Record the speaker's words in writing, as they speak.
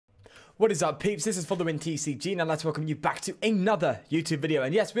What is up, peeps? This is ForTheWinTCG, and I'd like to welcome you back to another YouTube video.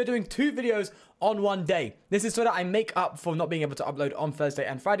 And yes, we're doing 2 videos on one day. This is so that I make up for not being able to upload on Thursday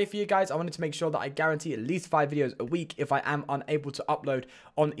and Friday for you guys. I wanted to make sure that I guarantee at least 5 videos a week if I am unable to upload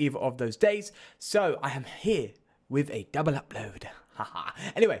on either of those days. So I am here with a double upload. Haha.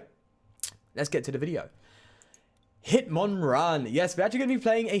 Anyway, let's get to the video. Hitmon. Yes, we're actually going to be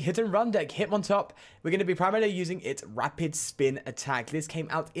playing a hit and run deck, Hitmontop. We're going to be primarily using its rapid spin attack. This came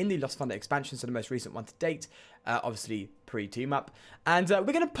out in the Lost Thunder expansion, so the most recent one to date, obviously pre-team up. And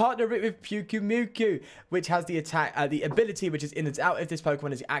we're going to partner it with Pyukumuku, which has the attack, the ability, which is in its out. If this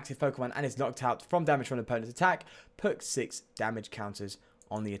Pokemon is the active Pokemon and is knocked out from damage from an opponent's attack, put 6 damage counters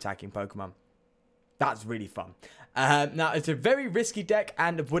on the attacking Pokemon. That's really fun. Now, it's a very risky deck,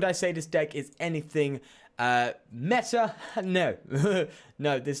 and would I say this deck is anything meta? No.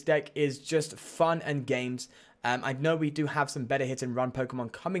 No, this deck is just fun and games. I know we do have some better hit and run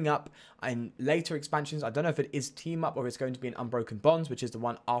Pokemon coming up in later expansions. I don't know if it is Team Up or it's going to be an Unbroken Bonds, which is the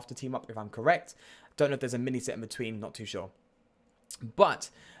one after Team Up, if I'm correct. Don't know if there's a mini set in between, not too sure. But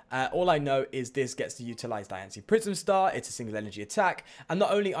all I know is this gets to utilize Diancie Prism Star. It's a single energy attack. And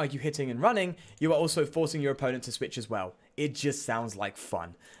not only are you hitting and running, you are also forcing your opponent to switch as well. It just sounds like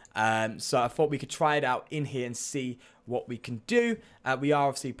fun. So I thought we could try it out in here and see what we can do. We are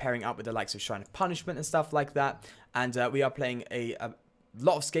obviously pairing up with the likes of Shrine of Punishment and stuff like that. And we are playing a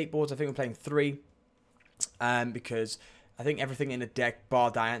lot of skateboards. I think we're playing 3. Because I think everything in the deck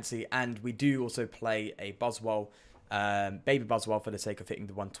bar Diancie. And we do also play a Buzzwole. Baby Buzzwole for the sake of hitting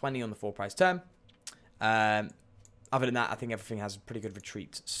the 120 on the 4 price turn. Other than that, I think everything has a pretty good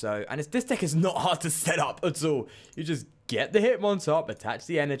retreat. So, and this deck is not hard to set up at all. You just get the Hitmontop, attach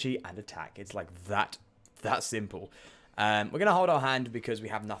the energy, and attack. It's like that simple. We're going to hold our hand because we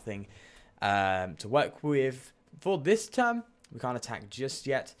have nothing to work with for this turn. We can't attack just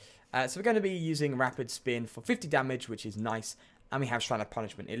yet. So we're going to be using Rapid Spin for 50 damage, which is nice. And we have Shrine of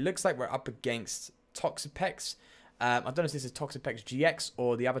Punishment. It looks like we're up against Toxapex. I don't know if this is Toxapex GX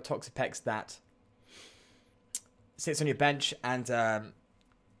or the other Toxapex that sits on your bench and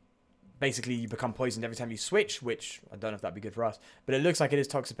basically you become poisoned every time you switch, which I don't know if that'd be good for us. But it looks like it is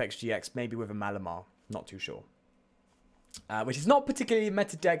Toxapex GX, maybe with a Malamar. Not too sure. Which is not particularly a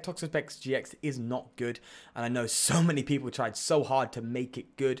meta deck. Toxapex GX is not good. And I know so many people tried so hard to make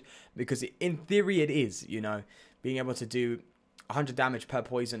it good because in theory it is, you know. Being able to do 100 damage per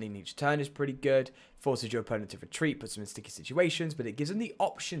poison in each turn is pretty good. Forces your opponent to retreat, puts them in sticky situations, but it gives them the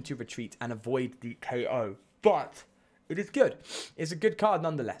option to retreat and avoid the KO. But it is good. It's a good card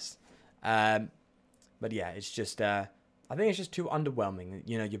nonetheless. But yeah, it's just, I think it's just too underwhelming.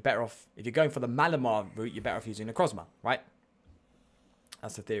 You know, you're better off, if you're going for the Malamar route, you're better off using the Crozma, right?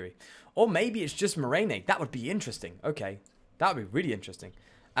 That's the theory. Or maybe it's just Moraine. That would be interesting. Okay, that would be really interesting.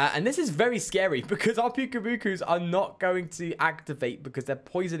 And this is very scary because our Pyukumukus are not going to activate because they're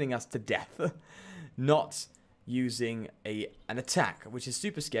poisoning us to death. Not using an attack, which is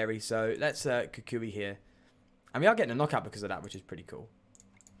super scary. So let's Kukui here. And we are getting a knockout because of that, which is pretty cool.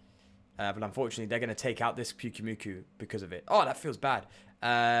 But unfortunately, they're going to take out this Pyukumuku because of it. Oh, that feels bad.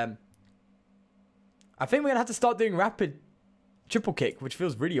 I think we're going to have to start doing rapid triple kick, which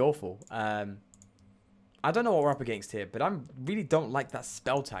feels really awful. I don't know what we're up against here, but I really don't like that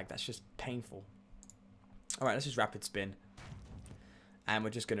spell tag. That's just painful. All right, let's just rapid spin. And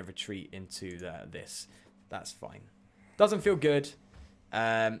we're just going to retreat into this. That's fine. Doesn't feel good.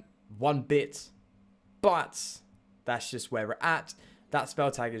 1 bit. But that's just where we're at. That spell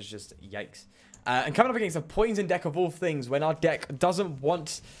tag is just yikes. And coming up against a poison deck of all things, when our deck doesn't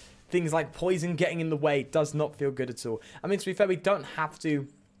want things like poison getting in the way, does not feel good at all. I mean, to be fair, we don't have to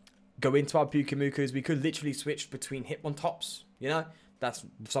go into our Pyukumukus. We could literally switch between Hitmontops, you know? That's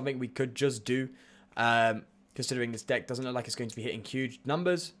something we could just do. Considering this deck doesn't look like it's going to be hitting huge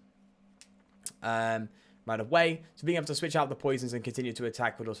numbers right away. So being able to switch out the poisons and continue to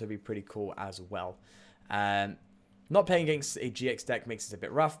attack would also be pretty cool as well. Not playing against a GX deck makes it a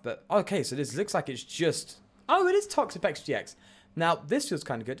bit rough, but okay, so this looks like it's just... Oh, it is Toxapex GX. Now, this feels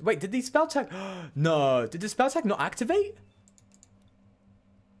kind of good. Wait, did the spell tag... No, did the spell tag not activate?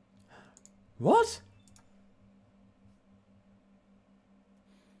 What?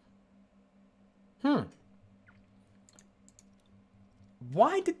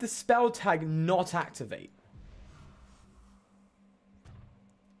 Why did the spell tag not activate?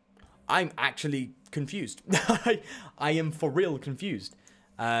 I'm actually confused. I am for real confused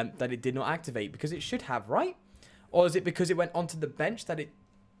that it did not activate because it should have, right? Or is it because it went onto the bench that it...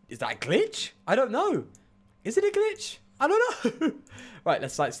 Is that a glitch? I don't know. Is it a glitch? I don't know. Right,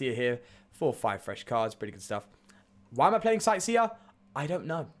 let's Sightseer here. 4 or 5 fresh cards. Pretty good stuff. Why am I playing Sightseer? I don't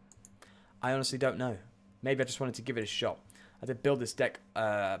know. I honestly don't know. Maybe I just wanted to give it a shot. I did build this deck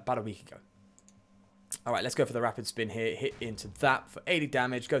about a week ago. Alright, let's go for the rapid spin here. Hit into that for 80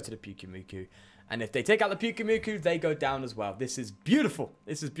 damage. Go to the Pyukumuku. And if they take out the Pyukumuku, they go down as well. This is beautiful.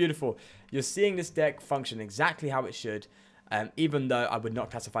 This is beautiful. You're seeing this deck function exactly how it should. Even though I would not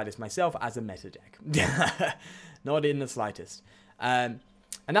classify this myself as a meta deck. Not in the slightest. And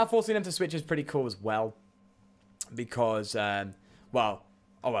now forcing them to switch is pretty cool as well. Because, well,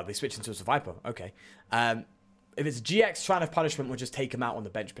 they switched into a Viper. Okay. If it's GX, Shrine of Punishment will just take him out on the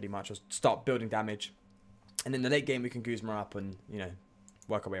bench pretty much. Or start building damage. And in the late game, we can Guzma up and, you know,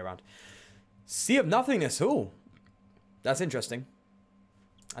 work our way around. Sea of Nothingness. Ooh. That's interesting.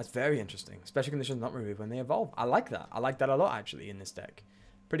 That's very interesting. Special conditions not removed when they evolve. I like that. I like that a lot, actually, in this deck.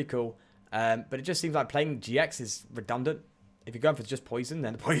 Pretty cool. But it just seems like playing GX is redundant. If you're going for just poison,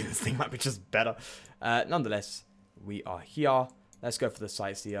 then the poison thing might be just better. Nonetheless, we are here. Let's go for the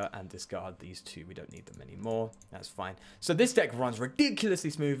Sightseer and discard these two. We don't need them anymore. That's fine. So this deck runs ridiculously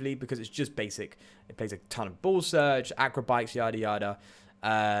smoothly because it's just basic. It plays a ton of Bull Surge, Acrobikes, yada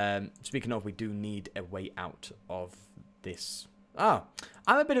yada. Speaking of, we do need a way out of this. Oh,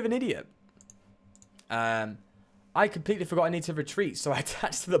 I'm a bit of an idiot. I completely forgot I need to retreat, so I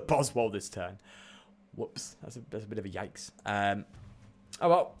attached to the Boswell this turn. Whoops, that's a bit of a yikes. Oh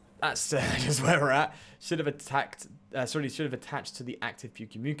well, that's just where we're at. Should have attacked. Should have attached to the active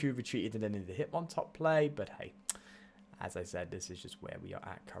Pyukumuku, retreated, and then into the Hitmontop play. But hey, as I said, this is just where we are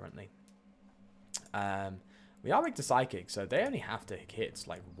at currently. We are weak to Psychic, so they only have to hit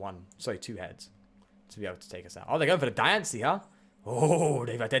like two heads to be able to take us out. Oh, they're going for the Diancie, huh? Oh,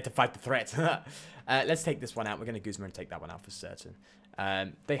 they've identified the threat. Let's take this one out. We're going to Guzma and take that one out for certain.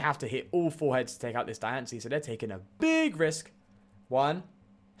 They have to hit all 4 heads to take out this Diancie, so they're taking a big risk. 1.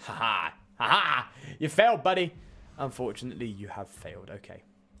 Haha. Haha. You failed, buddy. Unfortunately, you have failed. Okay.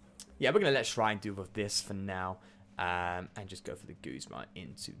 Yeah, we're going to let Shrine deal with this for now. And just go for the Guzma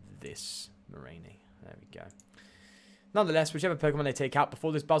into this Moraine. There we go. Nonetheless, whichever Pokemon they take out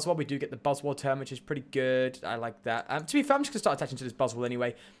before this Buzzwole, we do get the Buzzwole turn, which is pretty good. I like that. To be fair, I'm just going to start attaching to this Buzzwole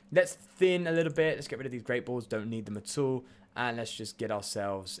anyway. Let's thin a little bit. Let's get rid of these Great Balls. Don't need them at all. And let's just get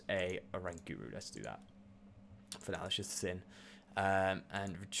ourselves a Oranguru. Let's do that. For now, let's just thin.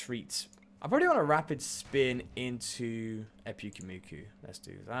 And retreat. I probably want a rapid spin into a Pyukumuku. Let's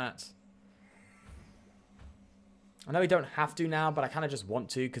do that. I know we don't have to now, but I kind of just want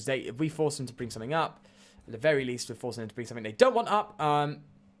to. Because if we force them to bring something up, at the very least, we're forcing them to bring something they don't want up. And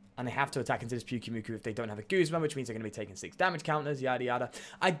they have to attack into this Pyukumuku if they don't have a Guzma, which means they're going to be taking 6 damage counters, yada yada.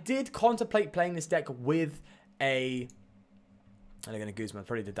 I did contemplate playing this deck with a... And they're going to Guzma,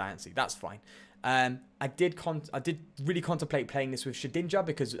 probably the Diancie. That's fine. I did really contemplate playing this with Shedinja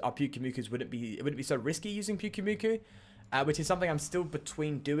because our Pyukumukus it wouldn't be so risky using Pyukumuku, which is something I'm still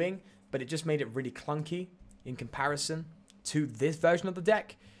between doing, but it just made it really clunky in comparison to this version of the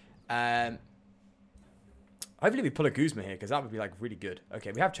deck. Hopefully we pull a Guzma here, because that would be, like, really good.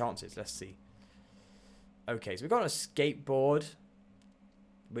 Okay, we have chances. Let's see. Okay, so we've got a skateboard,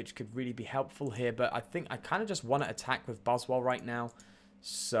 which could really be helpful here. But I think I kind of just want to attack with Buzzwole right now.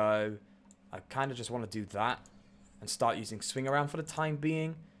 So I kind of just want to do that and start using Swing Around for the time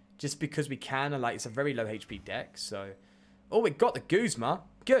being. Just because we can. And, like, it's a very low HP deck. So, oh, we got the Guzma.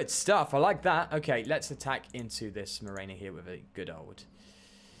 Good stuff. I like that. Okay, let's attack into this Moraine here with a good old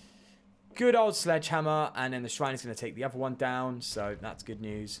Sledgehammer, and then the Shrine is going to take the other one down, so that's good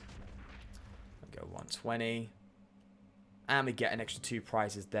news. We'll go 120. And we get an extra 2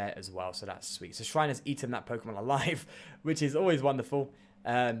 prizes there as well, so that's sweet. So Shrine has eaten that Pokemon alive, which is always wonderful.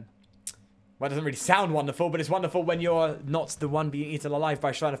 Well, it doesn't really sound wonderful, but it's wonderful when you're not the one being eaten alive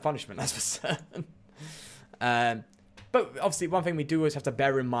by Shrine of Punishment, that's for certain. But obviously, one thing we do always have to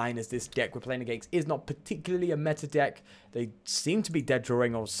bear in mind is this deck we're playing against is not particularly a meta deck. They seem to be dead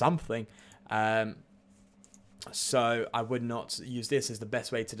drawing or something. So I would not use this as the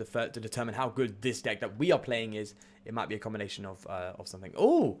best way to determine how good this deck that we are playing is. It might be a combination of something.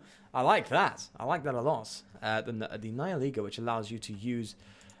 Oh, I like that. I like that a lot. The Nihiliga, which allows you to use,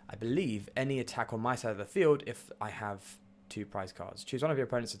 I believe, any attack on my side of the field if I have 2 prize cards. Choose one of your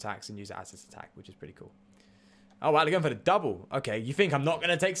opponent's attacks and use it as its attack, which is pretty cool. Oh, wow, they're going for the double. Okay, you think I'm not going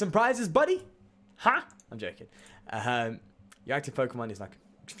to take some prizes, buddy? Huh? I'm joking. Your active Pokemon is like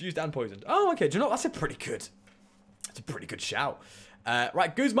confused and poisoned. Oh, okay. Do you know what? That's a pretty good shout.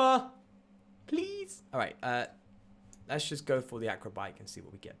 Right, Guzma. Please. All right. Let's just go for the Acrobike and see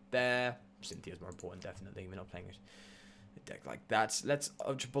what we get there. Cynthia's more important, definitely. We're not playing a deck like that. Let's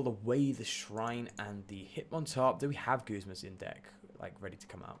pull away the Shrine and the Hitmontop. Do we have Guzmas in deck, like, ready to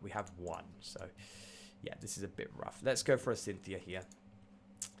come out? We have 1, so... Yeah, this is a bit rough. Let's go for a Cynthia here.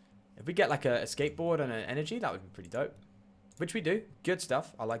 If we get like a skateboard and an energy, that would be pretty dope. Which we do. Good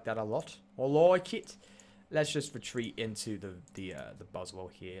stuff. I like that a lot. I like it. Let's just retreat into the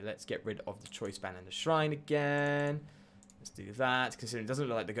Buzzwole here. Let's get rid of the Choice Band and the Shrine again. Let's do that. Considering it doesn't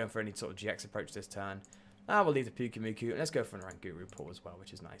look like they're going for any sort of GX approach this turn. We'll leave the Pyukumuku. Let's go for an Oranguru pull as well,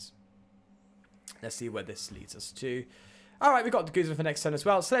 which is nice. Let's see where this leads us to. Alright, we got the Guzma for next turn as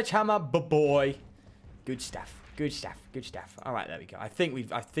well. Sledgehammer, boy. Good stuff. Good stuff. Good stuff. Alright, there we go. I think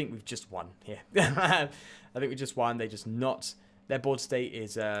we've just won here. I think we just won. They just not. Their board state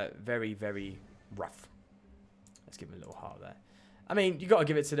is very, very rough. Let's give them a little heart there. I mean, you got to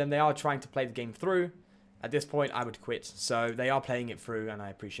give it to them. They are trying to play the game through. At this point, I would quit. So they are playing it through, and I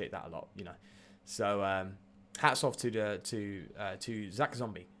appreciate that a lot. You know. So hats off to Zach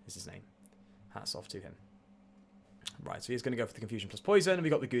Zombie is his name. Hats off to him. Right, so he's going to go for the Confusion plus Poison, and we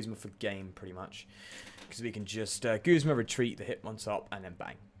got the Guzma for game pretty much, because we can just Guzma retreat the Hitmontop and then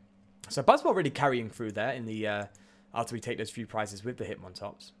bang. So Buzzwole really carrying through there in the after we take those few prizes with the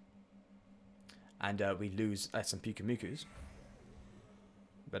Hitmontops. And we lose some Pyukumukus.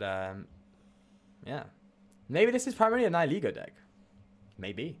 But, yeah. Maybe this is primarily a Nihilego deck.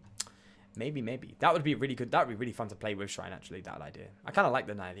 Maybe. Maybe. That would be really good. That would be really fun to play with Shrine, actually, that idea. I kind of like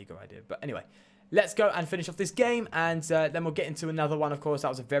the Nihilego idea. But anyway, let's go and finish off this game. And then we'll get into another one, of course. That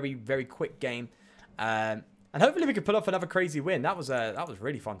was a very, very quick game. And hopefully we could pull off another crazy win. That was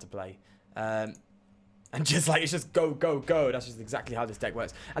really fun to play. And just like, it's just go, go, go. That's just exactly how this deck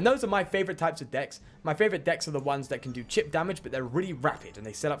works. And those are my favorite types of decks. My favorite decks are the ones that can do chip damage, but they're really rapid. And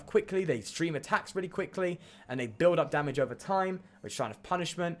they set up quickly, they stream attacks really quickly, and they build up damage over time, with Shrine of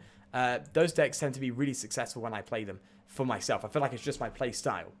Punishment. Those decks tend to be really successful when I play them for myself. I feel like it's just my play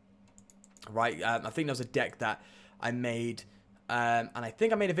style. Right? I think there was a deck that I made, and I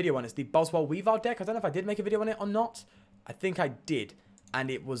think I made a video on it. It's the Buzzwole Weavile deck. I don't know if I did make a video on it or not. I think I did. And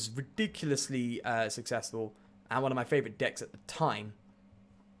it was ridiculously successful and one of my favorite decks at the time,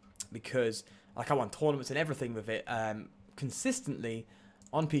 because like I won tournaments and everything with it consistently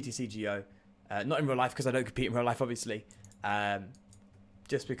on PTCGO. Not in real life, because I don't compete in real life, obviously.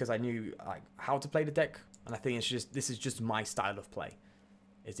 Just because I knew like how to play the deck, and I think it's just this is just my style of play.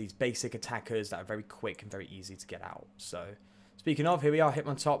 It's these basic attackers that are very quick and very easy to get out. So speaking of, here we are,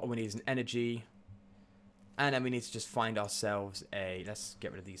 Hitmontop, and we need an energy. And then we need to just find ourselves a... Let's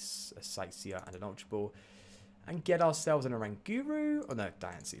get rid of these Sightseer and an Ultra Ball. And get ourselves an Oranguru. Oh, no,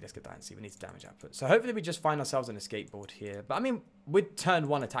 Diancie. Let's get Diancie. We need damage output. So hopefully we just find ourselves an Skateboard here. But, I mean, we're turn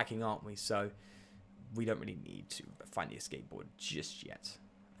one attacking, aren't we? So we don't really need to find the Skateboard just yet.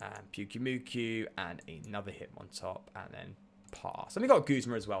 Pyukumuku and another Hitmontop. And then pass. And we got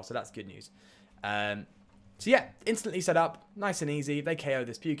Guzma as well, so that's good news. So, yeah, instantly set up. Nice and easy. If they KO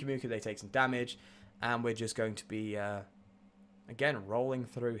this Pyukumuku, they take some damage. And we're just going to be, again, rolling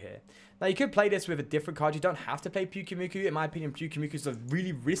through here. Now, you could play this with a different card. You don't have to play Pyukumuku. In my opinion, Pyukumuku is a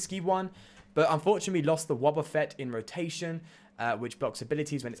really risky one. But unfortunately, we lost the Wobbuffet in rotation, which blocks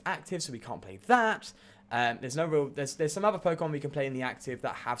abilities when it's active, so we can't play that. There's no real... There's some other Pokemon we can play in the active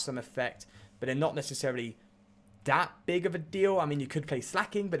that have some effect, but they're not necessarily that big of a deal. I mean, you could play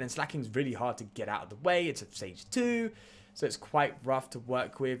Slacking, but then Slacking's really hard to get out of the way. It's a Stage 2. So it's quite rough to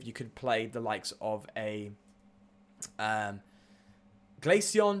work with. You could play the likes of a Glaceon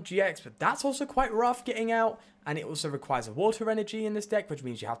GX, but that's also quite rough getting out. And it also requires a water energy in this deck, which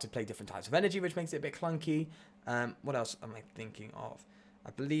means you have to play different types of energy, which makes it a bit clunky. What else am I thinking of?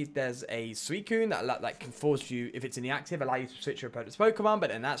 I believe there's a Suicune that can force you, if it's in the active, allow you to switch your opponent's Pokemon,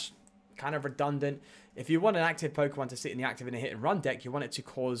 but then that's kind of redundant. If you want an active Pokemon to sit in the active in a hit and run deck, you want it to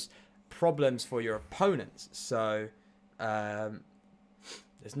cause problems for your opponents. So...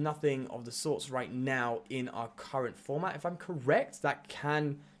 there's nothing of the sorts right now in our current format, if I'm correct, that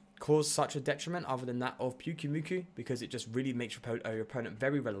can cause such a detriment other than that of Pyukumuku, because it just really makes your opponent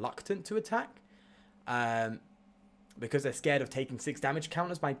very reluctant to attack, because they're scared of taking 6 damage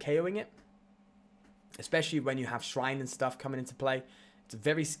counters by KOing it, especially when you have Shrine and stuff coming into play. It's a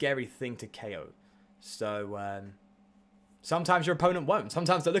very scary thing to KO. So sometimes your opponent won't.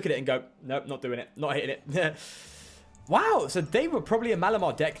 Sometimes they'll look at it and go, nope, not doing it, not hitting it. Wow, so they were probably a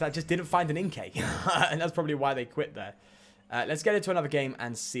Malamar deck that just didn't find an Inkay. And that's probably why they quit there. Let's get into another game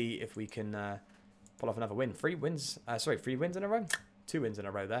and see if we can pull off another win. 3 wins in a row? 2 wins in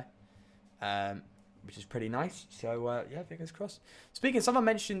a row there. Which is pretty nice. So, yeah, fingers crossed. Speaking, someone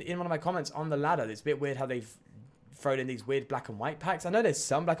mentioned in one of my comments on the ladder, it's a bit weird how they've thrown in these weird black and white packs. I know there's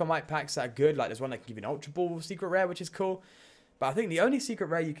some black and white packs that are good. Like, there's one that can give you an Ultra Ball secret rare, which is cool. But I think the only secret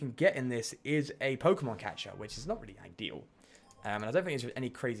rare you can get in this is a Pokemon Catcher, which is not really ideal. And I don't think there's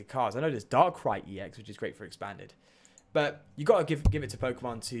any crazy cards. I know there's Darkrai EX, which is great for Expanded. But you got to give it to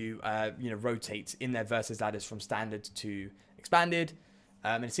Pokemon to, rotate in their versus ladders from standard to expanded.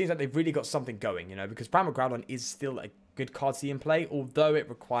 And it seems like they've really got something going, because Primal Groudon is still a good card to see in play, although it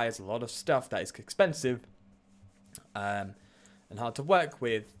requires a lot of stuff that is expensive and hard to work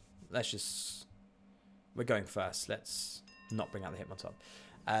with. We're going first. Let's not bring out the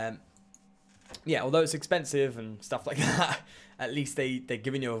Hitmontop. Yeah, although it's expensive and stuff like that, at least they're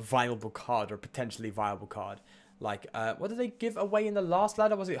giving you a viable card or a potentially viable card. Like, what did they give away in the last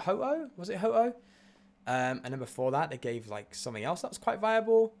ladder? Was it Ho-Oh? And then before that, they gave, like, something else that was quite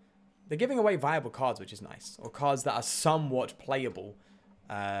viable. They're giving away viable cards, which is nice. Or cards that are somewhat playable,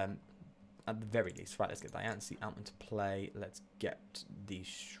 at the very least. Right, let's get Diancie out into play. Let's get the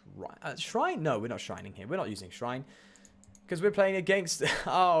Shrine. Shrine? No, we're not Shrining here. We're not using Shrine. Because we're playing against...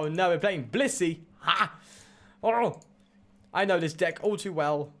 Oh, no, we're playing Blissey. Ha! Oh, I know this deck all too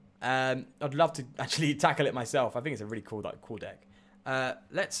well. I'd love to actually tackle it myself. I think it's a really cool deck.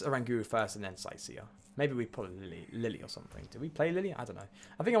 Let's Oranguru first and then Sightseer. Maybe we pull a Lily or something. Did we play Lily? I don't know.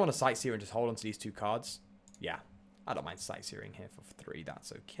 I think I want a Sightseer and just hold on to these 2 cards. Yeah, I don't mind Sightseering here for 3.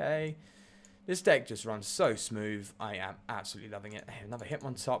 That's okay. This deck just runs so smooth. I am absolutely loving it. Hey, another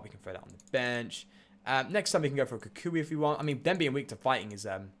Hitmontop. We can throw that on the bench. Next time we can go for a Kukui if we want. I mean, them being weak to fighting is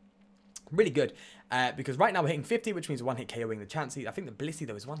really good. Because right now we're hitting 50, which means 1-hit KOing the Chansey. I think the Blissey,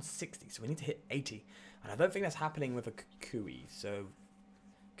 though, is 160, so we need to hit 80. And I don't think that's happening with a Kukui. So,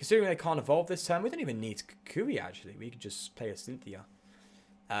 considering they can't evolve this turn, we don't even need Kukui, actually. We could just play a Cynthia.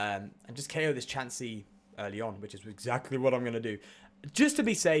 And just KO this Chansey early on, which is exactly what I'm going to do. Just to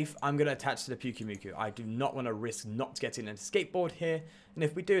be safe, I'm going to attach to the Pyukumuku. I do not want to risk not getting into skateboard here. And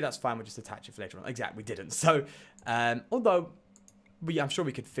if we do, that's fine. We'll just attach it for later on. Exactly, we didn't. So, although I'm sure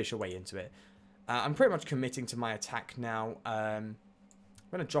we could fish a way into it. I'm pretty much committing to my attack now. I'm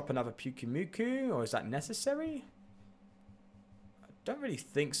going to drop another Pyukumuku, or is that necessary? I don't really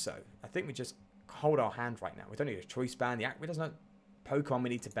think so. I think we just hold our hand right now. We don't need a choice band. The Acme doesn't have Pokemon we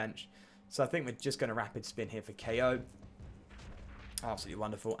need to bench. So I think we're just going to rapid spin here for KO. Absolutely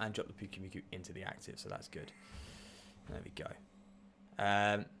wonderful. And drop the Pyukumuku into the active, so that's good. There we go.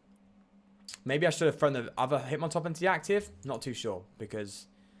 Maybe I should have thrown the other Hitmontop into the active. Not too sure, because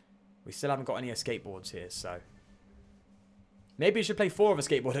we still haven't got any escape boards here, so... Maybe you should play 4 of a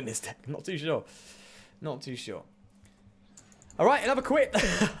skateboard in this deck. Not too sure. Not too sure. Alright, another quit.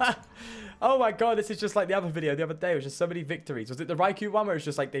 Oh my god, this is just like the other video the other day. It was just so many victories. Was it the Raikou one where it's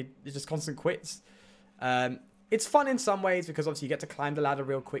just like it's just constant quits? It's fun in some ways because obviously you get to climb the ladder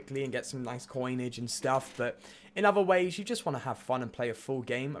real quickly and get some nice coinage and stuff. But in other ways, you just want to have fun and play a full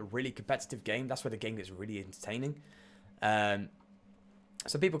game, a really competitive game. That's where the game gets really entertaining.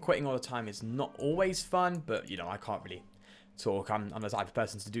 So people quitting all the time is not always fun, but you know, I can't really talk. I'm the type of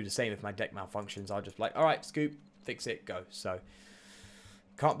person to do the same if my deck malfunctions. I'll just be like, all right, scoop, fix it, go. So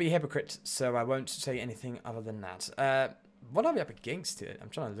can't be a hypocrite, so I won't say anything other than that. What are we up against here? I'm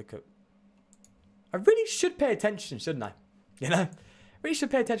trying to look at... I really should pay attention, shouldn't I? You know? Really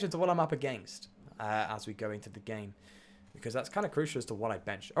should pay attention to what I'm up against as we go into the game. Because that's kind of crucial as to what I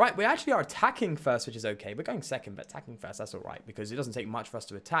bench. Alright, we actually are attacking first, which is okay. We're going second, but attacking first, that's alright. Because it doesn't take much for us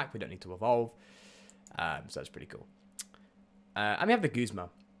to attack. We don't need to evolve. So that's pretty cool. And we have the Guzma.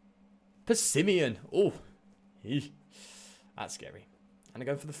 Persimmon. Oh. That's scary. And I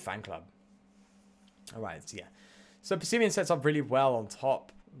go for the fan club. Alright, so yeah. So Persimmon sets up really well on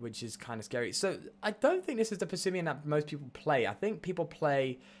top, which is kind of scary. So I don't think this is the Persimmon that most people play. I think people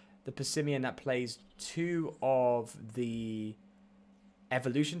play the Persimmon that plays 2 of the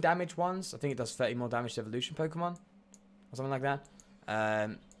evolution damage ones. I think it does 30 more damage to evolution Pokemon or something like that.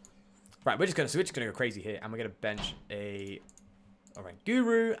 Right, we're just gonna go crazy here, and we're gonna bench a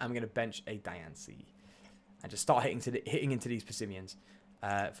Oranguru, and we're gonna bench a Diancie, and just start hitting into these Persimmons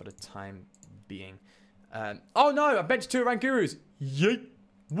for the time being. Oh no! I benched 2 Orangurus. Yeet!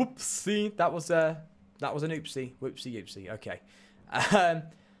 Whoopsie! That was an oopsie. Whoopsie oopsie. Okay.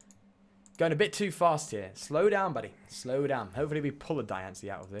 Going a bit too fast here. Slow down, buddy. Slow down. Hopefully we pull a Diancie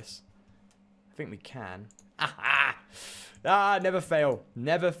out of this. I think we can. Ah, never fail.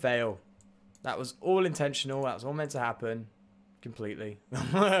 Never fail. That was all intentional. That was all meant to happen. Completely.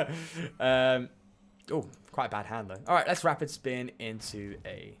 Oh, quite a bad hand though. Alright, let's rapid spin into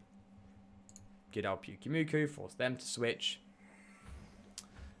a good old Pyukumuku. Force them to switch.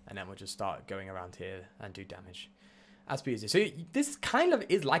 And then we'll just start going around here and do damage. As per usual. So this kind of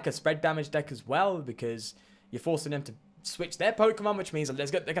is like a spread damage deck as well, because you're forcing them to switch their Pokemon, which means that they're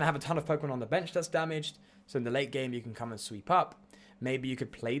going to have a ton of Pokemon on the bench that's damaged. So in the late game, you can come and sweep up. Maybe you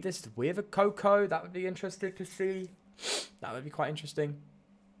could play this with a Coco. That would be interesting to see. That would be quite interesting.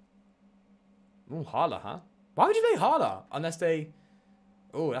 Ooh, Hala, huh? Why would you play Hala? Unless they...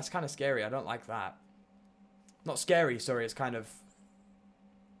 Oh, that's kind of scary. I don't like that. Not scary, sorry. It's kind of...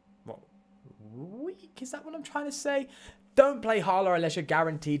 What? Weak? Is that what I'm trying to say? Don't play Hala unless you're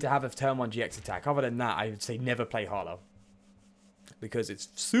guaranteed to have a turn 1 GX attack. Other than that, I would say never play Hala. Because it's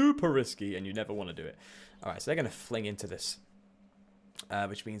super risky and you never want to do it. Alright, so they're going to fling into this.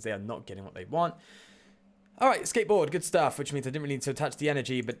 Which means they are not getting what they want. Alright, skateboard, good stuff. Which means I didn't really need to attach the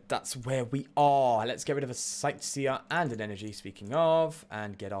energy, but that's where we are. Let's get rid of a sightseer and an energy, speaking of.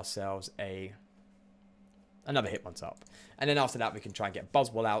 And get ourselves another Hitmontop. And then after that, we can try and get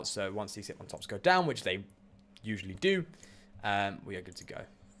Buzzwole out. So once these Hitmontops go down, which they usually do, we are good to go.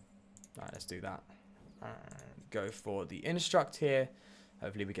 Alright, let's do that. Go for the Instruct here.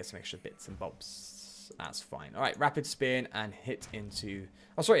 Hopefully we get some extra bits and bobs. That's fine. Alright, Rapid Spin and hit into...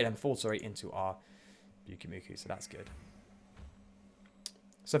 Oh, sorry, then fall, sorry, into our Yukimuku. So that's good.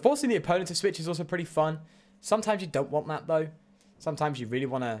 So forcing the opponent to switch is also pretty fun. Sometimes you don't want that, though. Sometimes you really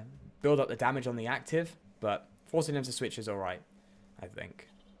want to build up the damage on the active. But forcing them to switch is alright, I think.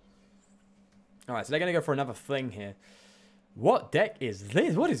 Alright, so they're going to go for another fling here. What deck is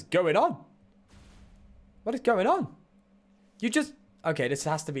this? What is going on? What is going on? You just... Okay, this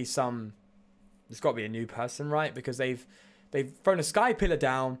has to be some... There's got to be a new person, right? Because they've thrown a Sky Pillar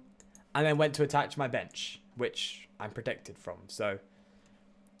down and then went to attach my bench, which I'm protected from. So,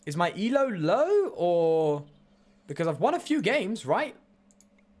 is my elo low or... Because I've won a few games, right?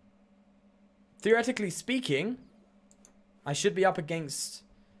 Theoretically speaking, I should be up against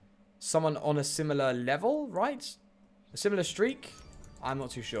someone on a similar level, right? A similar streak? I'm not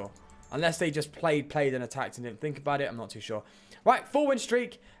too sure. Unless they just played and attacked and didn't think about it. I'm not too sure. Right, 4-win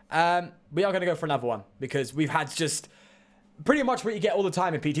streak. We are going to go for another one. Because we've had just pretty much what you get all the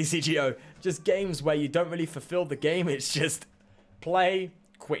time in PTCGO. Just games where you don't really fulfill the game. It's just play,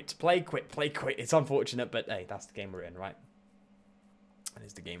 quit, play, quit, play, quit. It's unfortunate, but hey, that's the game we're in, right? That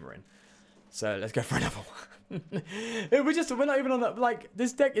is the game we're in. So let's go for another one. We're not even on that. Like,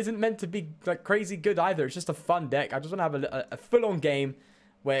 this deck isn't meant to be like crazy good either. It's just a fun deck. I just want to have a full-on game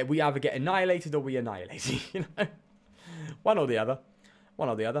where we either get annihilated or we annihilate, you know? One or the other. One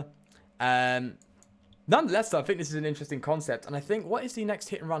or the other. Nonetheless, though, I think this is an interesting concept. And I think, what is the next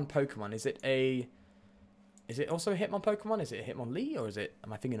hit and run Pokemon? Is it also a Hitmon Pokemon? Is it a Hitmonlee? Or is it...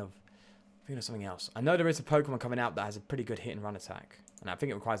 Am I thinking of something else? I know there is a Pokemon coming out that has a pretty good hit and run attack. And I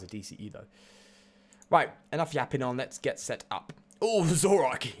think it requires a DCE, though. Right. Enough yapping on. Let's get set up. Oh,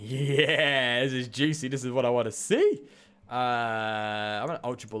 Zoroark. Yeah. This is juicy. This is what I want to see. I'm going to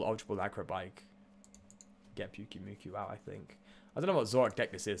Ultra Ball, Acrobike. Get Pyukumuku out, I think. I don't know what Zoroark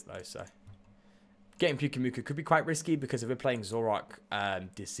deck this is, though, so... Getting Pyukumuku could be quite risky, because if we're playing Zoroark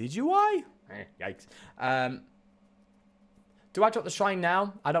Decidueye? Yikes. Do I drop the Shrine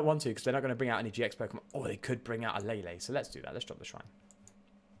now? I don't want to, because they're not going to bring out any GX Pokemon. Oh, they could bring out a Lele, so let's do that. Let's drop the Shrine.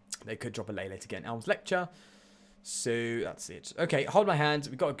 They could drop a Lele to get an Elm's Lecture. So, that's it. Okay, hold my hand.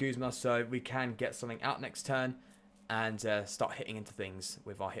 We've got a Guzma, so we can get something out next turn. And start hitting into things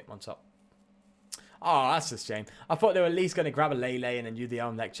with our Hitmontop. Oh, that's a shame. I thought they were at least going to grab a Lele and then do the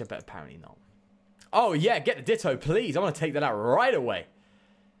Elm Lecture, but apparently not. Oh, yeah, get the Ditto, please. I want to take that out right away.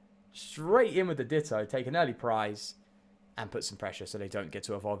 Straight in with the Ditto. Take an early prize and put some pressure so they don't get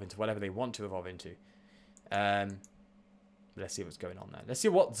to evolve into whatever they want to evolve into. Let's see what's going on there. Let's see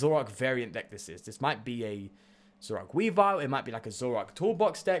what Zoroark variant deck this is. This might be a Zoroark Weavile. It might be like a Zoroark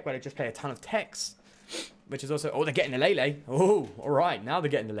Toolbox deck where they just play a ton of techs. Which is also... Oh, they're getting the Lele. Oh, all right. Now they're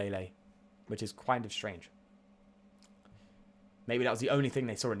getting the Lele. Which is kind of strange. Maybe that was the only thing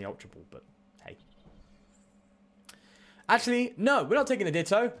they saw in the Ultra Ball, but hey. Actually, no, we're not taking the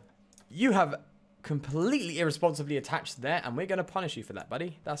Ditto. You have completely irresponsibly attached there, and we're going to punish you for that,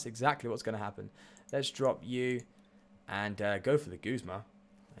 buddy. That's exactly what's going to happen. Let's drop you and go for the Guzma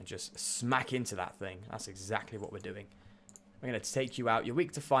and just smack into that thing. That's exactly what we're doing. We're going to take you out. You're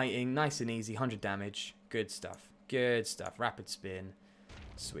weak to fighting. Nice and easy. 100 damage. Good stuff. Good stuff. Rapid spin.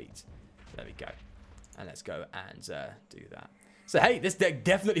 Sweet. There we go. And let's go and do that. So, hey, this deck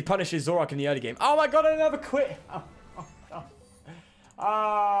definitely punishes Zoroark in the early game. Oh, my God, I never quit.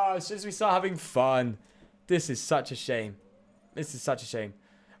 As soon as we start having fun. This is such a shame. This is such a shame.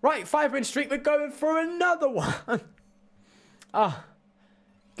 Right, 5-win streak. We're going for another one. Ah.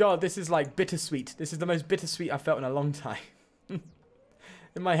 God, this is like bittersweet. This is the most bittersweet I've felt in a long time.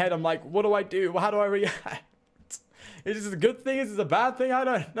 In my head, I'm like, what do I do? How do I react? Is this a good thing? Is this a bad thing? I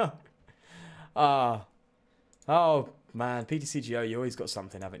don't know. Oh, man. PTCGO, you always got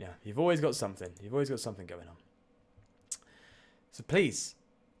something, haven't you? You've always got something. You've always got something going on. So please,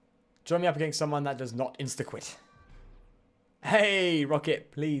 join me up against someone that does not insta-quit. Hey,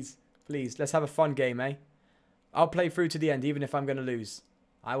 Rocket, please. Please, let's have a fun game, eh? I'll play through to the end, even if I'm going to lose.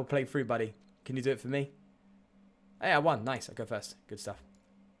 I will play through, buddy. Can you do it for me? Hey, I won. Nice. I go first. Good stuff.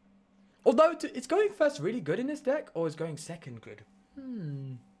 Although, it's going first really good in this deck, or is going second good?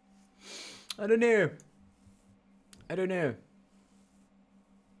 I don't know. I don't know.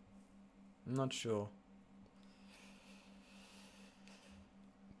 I'm not sure.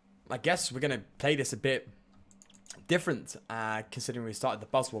 I guess we're going to play this a bit different, considering we started the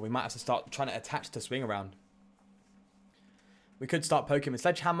Buzzwole. We might have to start trying to attach to swing around. We could start poking with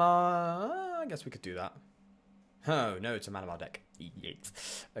Sledgehammer. I guess we could do that. Oh, no, it's a Malamar deck. Yeet.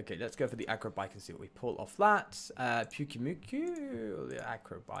 Okay, let's go for the Acrobike and see what we pull off that. Pyukumuku. The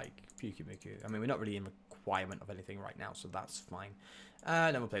Acrobike. Pyukumuku. I mean, we're not really in requirement of anything right now, so that's fine.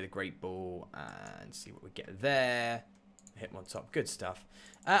 And then we'll play the Great Ball and see what we get there. Hitmontop. Good stuff.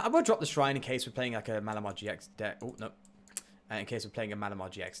 I will drop the Shrine in case we're playing like a Malamar GX deck. Oh, no. In case we're playing a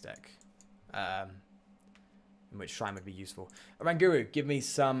Malamar GX deck. In which Shrine would be useful. Oranguru, give me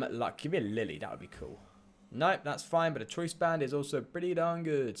some luck. Give me a Lily. That would be cool. Nope, that's fine. But a Choice Band is also pretty darn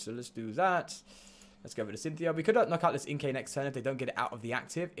good. So let's do that. Let's go for the Cynthia. We could knock out this Inkay next turn if they don't get it out of the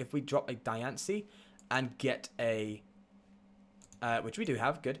active. If we drop a Diancie and get a... which we do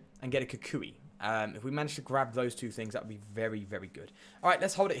have. Good. And get a Kukui. If we manage to grab those two things, that would be very, very good. All right,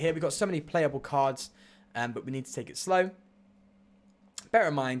 let's hold it here. We've got so many playable cards. But we need to take it slow. Bear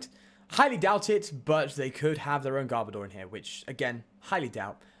in mind... Highly doubt it, but they could have their own Garbodor in here, which, again, highly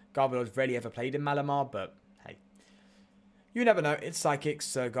doubt. Garbodor's rarely ever played in Malamar, but, hey. You never know. It's Psychic,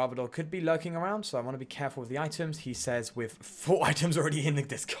 so Garbodor could be lurking around, so I want to be careful with the items. He says with 4 items already in the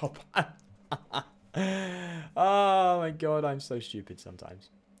discard. Oh, my God. I'm so stupid sometimes.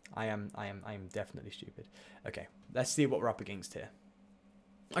 I am definitely stupid. Okay, let's see what we're up against here.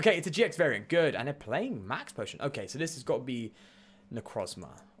 Okay, it's a GX variant. Good. And they're playing Max Potion. Okay, so this has got to be Necrozma.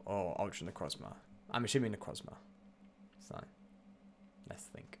 Or Ultra Necrozma. I'm assuming Necrozma. So, let's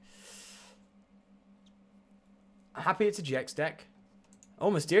think. I'm happy it's a GX deck. Oh,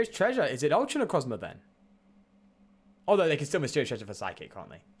 Mysterious Treasure. Is it Ultra Necrozma then? Although they can still Mysterious Treasure for Psychic,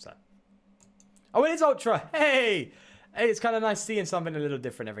 can't they? So. Oh, it is Ultra. Hey! Hey, it's kind of nice seeing something a little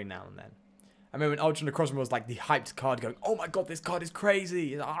different every now and then. I remember when Ultra Necrozma was like the hyped card going, oh my God, this card is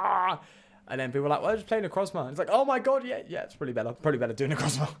crazy. Ah! And then people were like, well, just play Necrozma. And it's like, oh my God, yeah, it's probably better. Probably better doing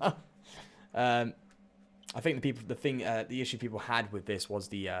Necrozma. I think the issue people had with this was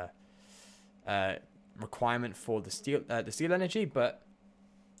the requirement for the steel energy, but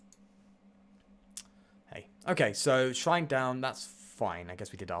hey. Okay, so Shrine down, that's fine. I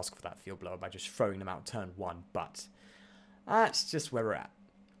guess we did ask for that Field Blower by just throwing them out turn 1, but that's just where we're at.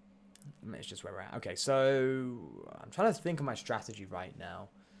 It's just where we're at. Okay, so I'm trying to think of my strategy right now.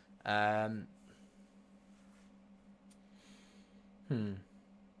 I'm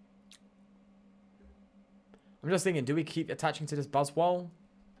just thinking, do we keep attaching to this Buzzwole?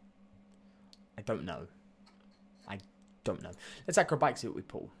 I don't know. I don't know. Let's Acrobike, see what we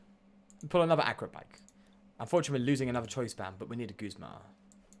pull. We pull another Acrobike. Unfortunately, we're losing another Choice Band, but we need a Guzma.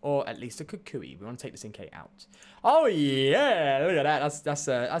 Or at least a Kukui. We want to take this Inkay out. Oh, yeah! Look at that.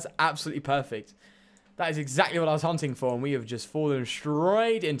 That's absolutely perfect. That is exactly what I was hunting for, and we have just fallen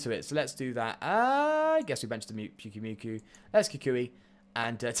straight into it. So let's do that. I guess we bench the Pyukumuku. Let's Kukui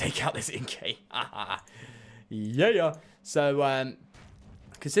and take out this Inkay. Yeah. So,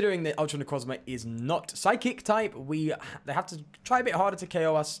 considering that Ultra Necrozma is not Psychic type, they have to try a bit harder to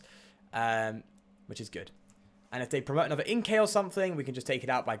KO us, which is good. And if they promote another Inkay or something, we can just take it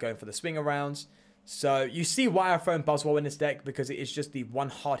out by going for the swing arounds. So you see why I've thrown Buzzwole in this deck, because it is just the one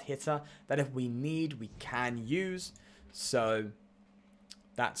hard hitter that if we need, we can use. So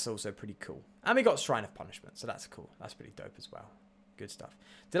that's also pretty cool. And we got Shrine of Punishment, so that's cool. That's pretty dope as well. Good stuff.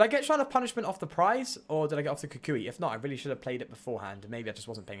 Did I get Shrine of Punishment off the prize, or did I get off the Kukui? If not, I really should have played it beforehand. Maybe I just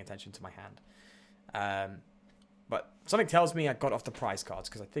wasn't paying attention to my hand. But something tells me I got off the prize cards,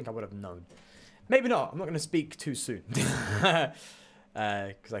 because I think I would have known. Maybe not. I'm not going to speak too soon.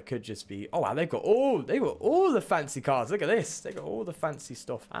 Because I could just be... Oh, wow, they got all the fancy cards. Look at this. They got all the fancy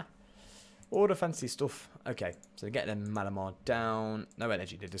stuff. Huh? All the fancy stuff. Okay, so get them Malamar down. No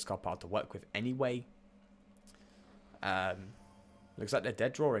energy to discard part to work with anyway. Looks like they're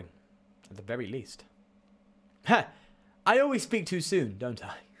dead drawing. At the very least. Ha! I always speak too soon, don't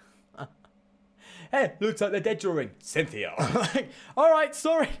I? Hey, looks like they're dead drawing. Cynthia. Alright,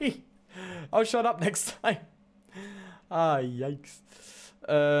 sorry. I'll shut up next time. Ah, yikes.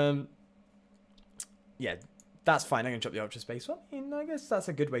 Yeah, that's fine. I'm going to drop the Ultra Space. Well, I mean, I guess that's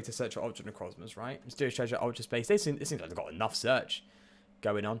a good way to search for Ultra Necrozmas, right? Mysterious Treasure, Ultra Space. It seems like they've got enough search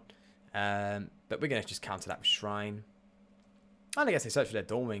going on. But we're going to just counter that with Shrine. And I guess they search for their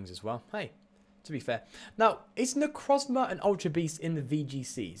Dawn Wings as well. Hey, to be fair. Now, is Necrozma and Ultra Beast in the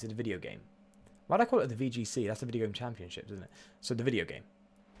VGC? Is it a video game? Why do I call it the VGC? That's the Video Game Championships, isn't it? So the video game.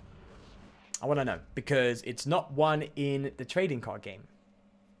 I want to know. Because it's not one in the trading card game.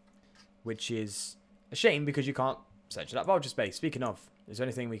 Which is a shame because you can't search it up. Ultra Space, speaking of, is there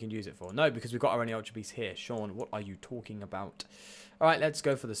anything we can use it for? No, because we've got our only Ultra Beast here. Sean, what are you talking about? Alright, let's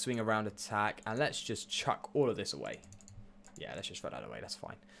go for the swing around attack. And let's just chuck all of this away. Yeah, let's just throw that away. That's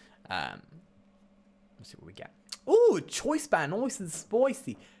fine. Let's see what we get. Ooh, choice band. Always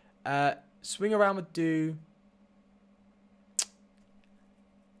spicy. Swing around would do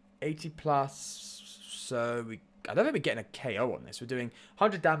 80 plus. So I don't think we're getting a KO on this. We're doing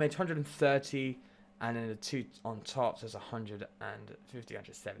 100 damage, 130, and then the 2 on top. So it's 150,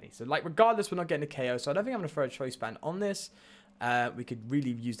 170. So like regardless, we're not getting a KO. So I don't think I'm going to throw a choice band on this. We could really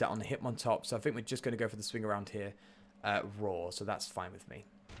use that on the Hitmontop. So I think we're just going to go for the swing around here. Raw. So that's fine with me.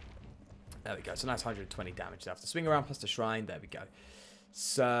 There we go. So nice 120 damage after swing around plus the shrine. There we go.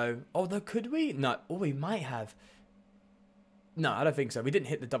 So, although could we? No. Oh, we might have. No, I don't think so. We didn't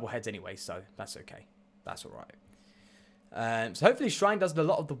hit the double heads anyway, so that's okay. That's all right. So hopefully Shrine does a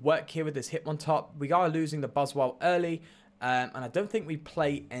lot of the work here with this Hitmontop. We are losing the Buzzwole early, and I don't think we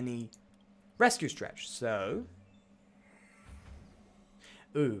play any rescue stretch. So,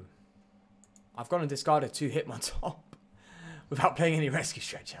 ooh, I've gone and discarded 2 Hitmontop without playing any rescue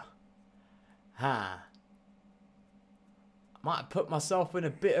stretcher. Huh. Might have put myself in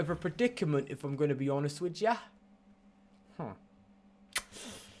a bit of a predicament if I'm going to be honest with ya. Huh.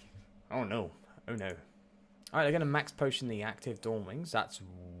 Oh no. Oh no. Alright, they're going to max potion the active Dawn Wings. That's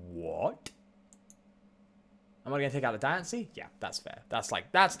what? Am I going to take out the Diancie? Yeah, that's fair.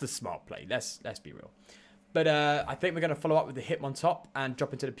 That's the smart play. Let's be real. But I think we're going to follow up with the Hitmontop and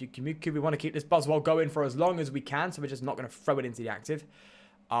drop into the Pyukumuku. We want to keep this Buzzwole going for as long as we can, so we're just not going to throw it into the active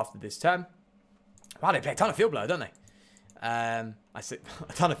after this turn. Wow, they play a ton of Field Blower, don't they? I said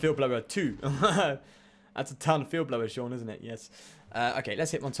a ton of Field Blower 2. That's a ton of Field Blower, Sean, isn't it? Yes. Okay,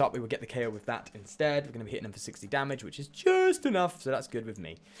 let's Hitmontop. We will get the KO with that instead. We're going to be hitting them for 60 damage, which is just enough, so that's good with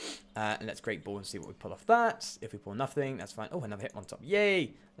me. And let's Great Ball and see what we pull off that. If we pull nothing, that's fine. Oh, another Hitmontop.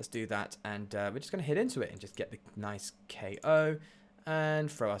 Yay! Let's do that, and we're just going to hit into it and just get the nice KO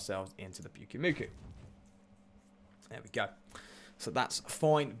and throw ourselves into the Pyukumuku. There we go. So that's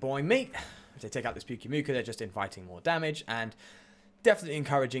fine by me. If they take out this Pyukumuku, they're just inviting more damage and definitely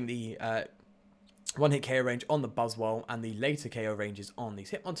encouraging the one-hit KO range on the Buzzwole and the later KO ranges on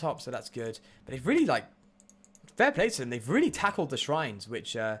these Hitmontop, so that's good. But they've really, fair play to them. They've really tackled the shrines,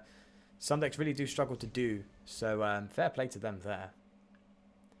 which some decks really do struggle to do. So fair play to them there.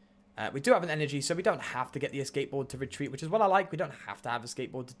 We do have an energy, so we don't have to get the escape board to retreat, which is what I like. We don't have to have a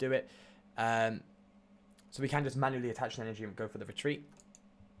skateboard to do it. So we can just manually attach an energy and go for the retreat.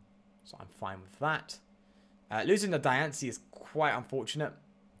 So I'm fine with that. Losing the Diancie is quite unfortunate,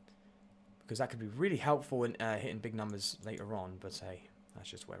 because that could be really helpful in hitting big numbers later on. But hey, that's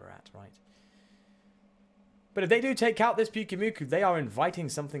just where we're at, right? But if they do take out this Pyukumuku, they are inviting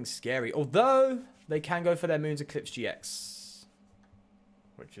something scary. Although, they can go for their Moon's Eclipse GX,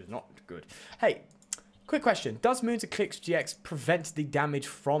 which is not good. Hey, quick question. Does Moon's Eclipse GX prevent the damage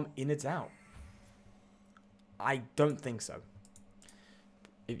from Innards Out? I don't think so.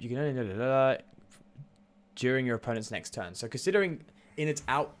 If you can only during your opponent's next turn. So considering Innards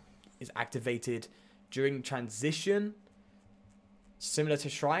Out is activated during transition, similar to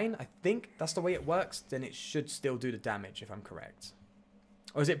Shrine, I think that's the way it works, then it should still do the damage, if I'm correct.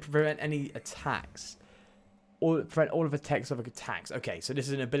 Or does it prevent any attacks? Or prevent all of attacks of attacks? Okay, so this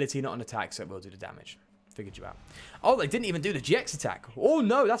is an ability, not an attack, so it will do the damage. Figured you out. Oh, they didn't even do the GX attack. Oh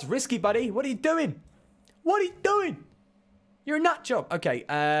no, that's risky, buddy. What are you doing? What are you doing? You're a nut job. Okay,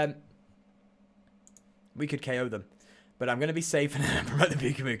 we could KO them, but I'm gonna be safe and promote the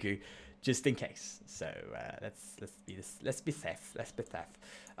Pyukumuku just in case. So let's be safe. Let's be safe.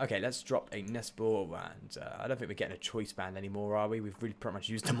 Okay, let's drop a Nest Ball, and I don't think we're getting a choice band anymore, are we? We've really pretty much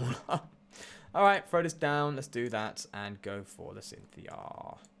used them all up. All right, throw this down. Let's do that and go for the Cynthia.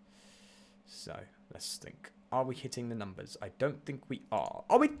 So let's think. Are we hitting the numbers? I don't think we are.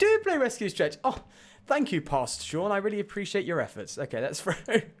 Oh, we do play Rescue Stretch. Oh, thank you, past Sean. I really appreciate your efforts. Okay, let's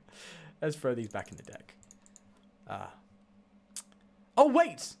throw these back in the deck. Oh,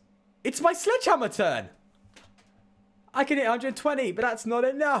 wait. It's my Sledgehammer turn. I can hit 120, but that's not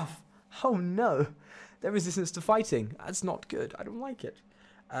enough. Oh, no. Their resistance to fighting. That's not good. I don't like it.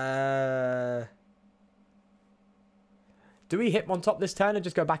 Do we Hitmontop this turn and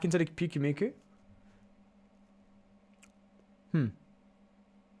just go back into the Pyukumuku?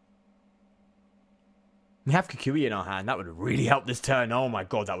 We have Kukui in our hand. That would really help this turn. Oh my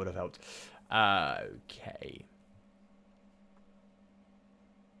god, that would have helped. Okay.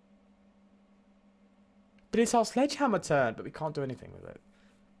 But it's our sledgehammer turn, but we can't do anything with it.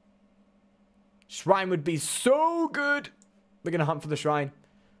 Shrine would be so good. We're going to hunt for the shrine.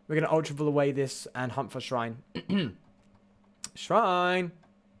 We're going to ultra ball away this and hunt for shrine. Shrine.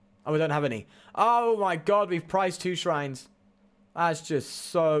 Oh, we don't have any. Oh my god, we've prized 2 shrines. That's just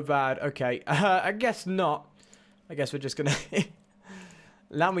so bad. Okay, I guess not. I guess we're just going to...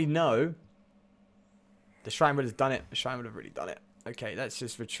 Now we know. The shrine would have done it. The shrine would have really done it. Okay, let's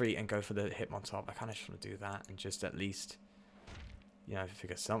just retreat and go for the Hitmontop. I kind of just want to do that and just at least, you know,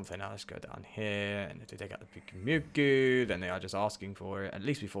 figure something out. Let's go down here, and if they take out the Pukumuku, then they are just asking for it. At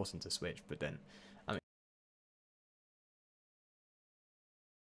least we force them to switch, but then